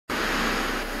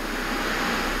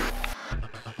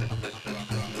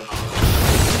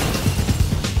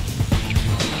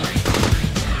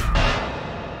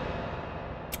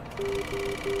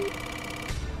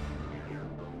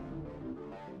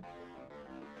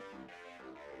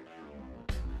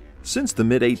Since the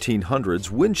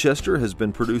mid-1800s, Winchester has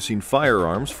been producing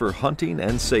firearms for hunting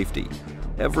and safety.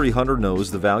 Every hunter knows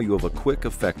the value of a quick,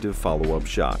 effective follow-up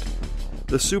shot.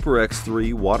 The Super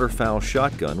X3 Waterfowl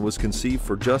shotgun was conceived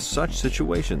for just such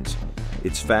situations.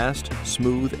 It's fast,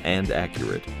 smooth, and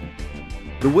accurate.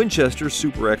 The Winchester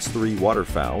Super X3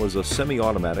 Waterfowl is a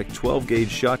semi-automatic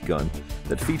 12-gauge shotgun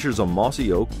that features a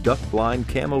mossy oak duck-blind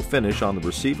camo finish on the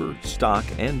receiver, stock,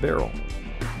 and barrel.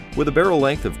 With a barrel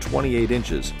length of 28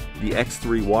 inches, the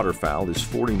X3 Waterfowl is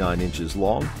 49 inches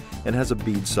long and has a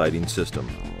bead sighting system.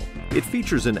 It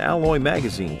features an alloy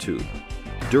magazine tube,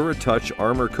 DuraTouch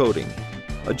armor coating,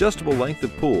 adjustable length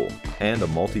of pull, and a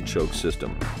multi-choke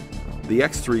system. The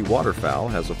X3 Waterfowl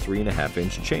has a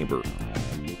 3.5-inch chamber.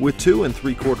 With 2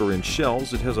 3/4-inch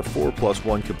shells, it has a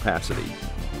 4+1 capacity.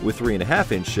 With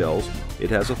 3.5-inch shells, it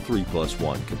has a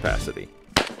 3+1 capacity.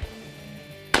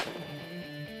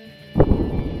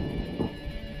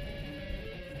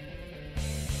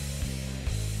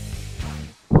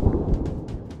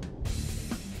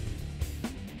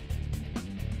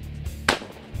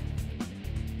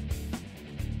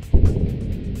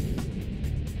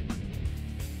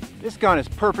 This gun is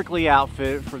perfectly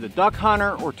outfitted for the duck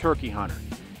hunter or turkey hunter.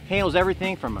 Handles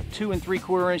everything from a 2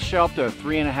 3/4-inch shell to a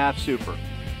 3.5 super.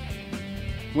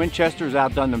 Winchester's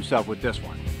outdone themselves with this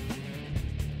one.